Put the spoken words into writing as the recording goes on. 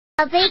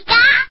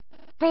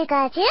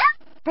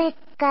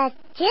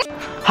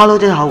Hello，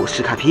 大家好，我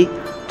是卡皮。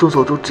众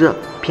所周知，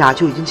皮卡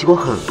丘已经骑过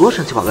很多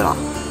神奇宝贝了，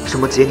什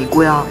么杰尼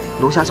龟啊、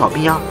龙虾小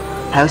兵啊，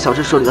还有小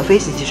智手里的飞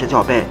行器神奇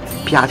宝贝，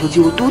皮卡丘几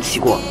乎都骑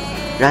过。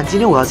然今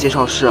天我要介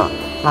绍的是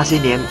那些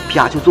年皮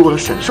卡丘做过的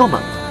神兽们。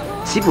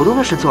骑普通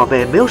的神奇宝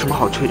贝没有什么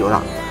好吹牛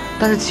的，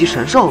但是骑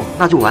神兽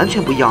那就完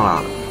全不一样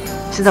了。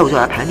现在我就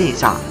来盘点一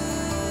下。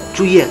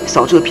注意，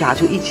小智和皮卡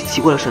丘一起骑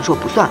过的神兽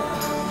不算，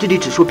这里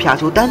只说皮卡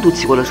丘单独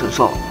骑过的神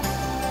兽。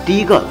第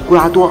一个，古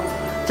拉多。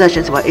在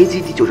神奇宝贝 A 基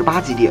第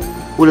98集里，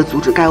为了阻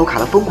止盖欧卡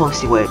的疯狂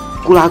行为，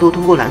古拉多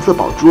通过蓝色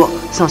宝珠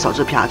向小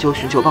智皮卡丘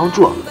寻求帮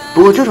助。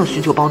不过这种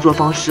寻求帮助的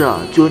方式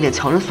就有点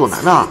强人所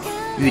难了。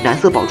与蓝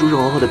色宝珠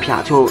融合后的皮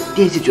卡丘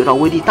电系绝招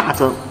威力大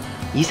增，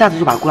一下子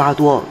就把古拉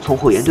多从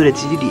火焰队的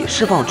基地里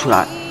释放出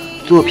来。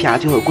最后皮卡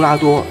丘和古拉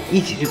多一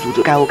起去阻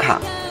止盖欧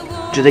卡。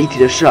值得一提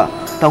的是，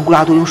当古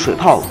拉多用水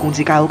炮攻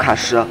击盖欧卡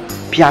时，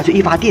皮卡丘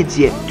一发电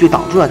击就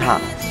挡住了他。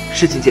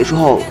事情结束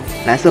后，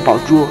蓝色宝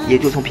珠也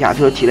就从皮卡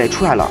丘的体内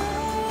出来了。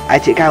而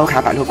且盖欧卡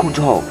摆脱控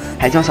制后，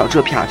还将小智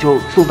的皮卡丘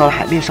送到了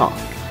海面上。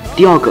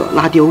第二个，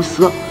拉蒂欧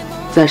斯。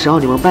在神奥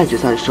联盟半决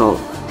赛的时候，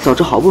小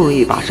智好不容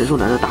易把神兽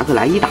男的达格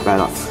莱伊打败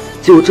了，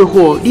结果这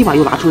货立马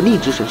又拿出了另一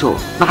只神兽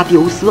拉蒂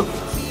欧斯。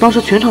当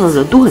时全场的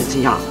人都很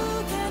惊讶，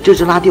这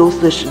只拉蒂欧斯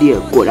的实力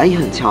果然也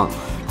很强，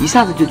一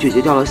下子就解决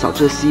掉了小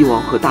智的蜥蜴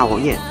王和大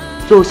王焰。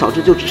最后小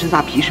智就只剩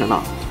下皮神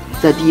了。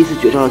在第一次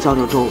绝招的较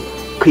量中，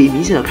可以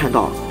明显的看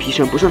到皮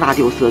神不是拉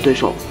蒂欧斯的对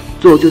手。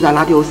最后就在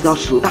拉蒂欧斯要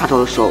使出大招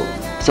的时候，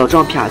小智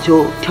让皮卡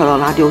丘跳到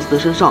拉蒂欧斯的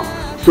身上，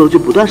所以就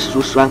不断使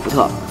出10万伏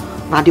特。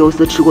拉蒂欧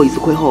斯吃过一次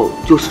亏后，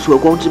就使出了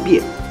光之臂，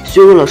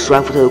削弱了10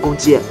万伏特的攻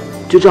击。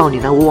就这样，你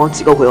难我往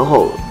几个回合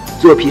后，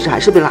最后皮神还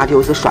是被拉蒂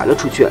欧斯甩了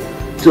出去，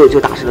最后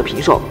就打成了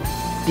平手。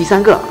第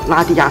三个，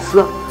拉蒂亚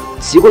斯。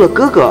骑过了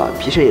哥哥，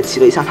皮神也骑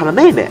了一下他的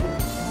妹妹。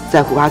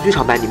在虎帕剧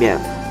场版里面，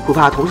虎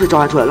帕同时召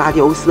唤出了拉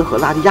蒂欧斯和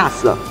拉蒂亚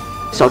斯，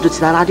小智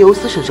骑在拉蒂欧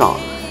斯身上，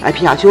而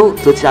皮卡丘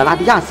则骑在拉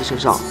蒂亚斯身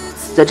上。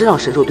在这场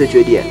神兽对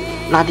决里，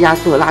拉蒂亚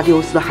斯和拉蒂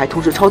欧斯还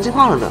同时超进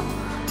化了呢。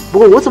不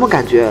过我怎么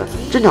感觉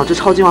这两只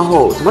超进化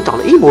后怎么长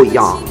得一模一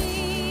样？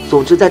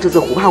总之，在这次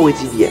胡帕危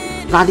机里，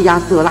拉蒂亚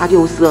斯和拉蒂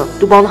欧斯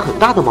都帮了很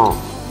大的忙。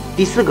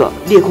第四个，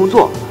裂空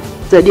座。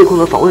在裂空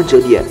的访问者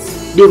里，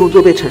裂空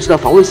座被城市的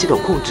防卫系统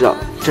控制，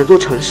整座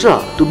城市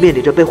都面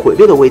临着被毁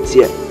灭的危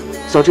机。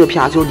小智和皮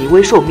卡丘临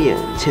危受命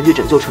前去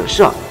拯救城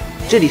市，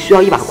这里需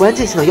要一把关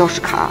键性的钥匙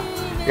卡，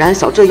然而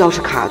小智的钥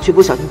匙卡却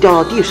不小心掉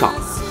到地上。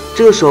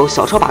这个时候，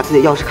小超把自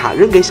己的钥匙卡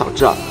扔给小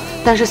智，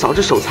但是小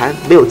智手残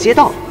没有接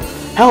到。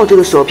还好这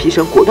个时候皮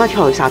神果断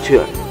跳了下去，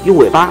用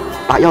尾巴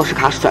把钥匙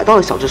卡甩到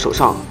了小智手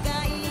上。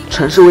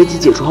城市危机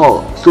解除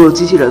后，所有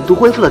机器人都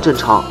恢复了正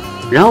常，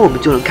然后我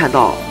们就能看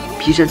到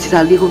皮神骑在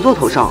了裂空座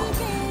头上，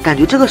感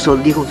觉这个时候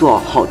的裂空座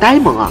好呆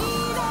萌啊！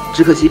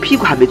只可惜屁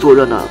股还没坐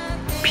热呢，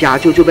皮卡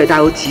丘就被大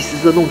游骑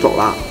斯弄走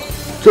了。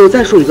最后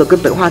再说一个跟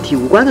本话题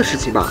无关的事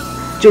情吧，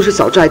就是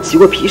小智还骑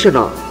过皮神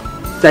呢。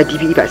在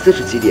DP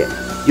 140集里，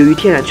由于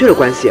天然雀的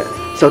关系，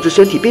小智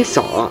身体变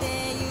小了，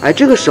而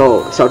这个时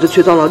候小智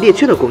却遭到猎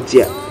雀的攻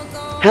击，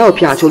还好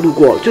皮卡丘路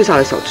过救下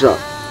了小智，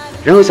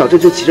然后小智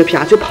就骑着皮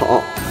卡丘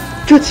跑，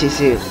这情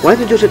形完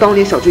全就是当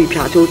年小智与皮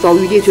卡丘遭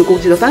遇猎雀攻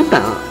击的翻版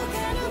啊！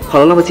好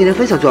了，那么今天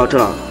分享就到这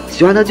了，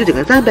喜欢的就点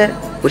个赞呗，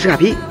我是卡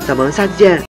皮，咱们下期见。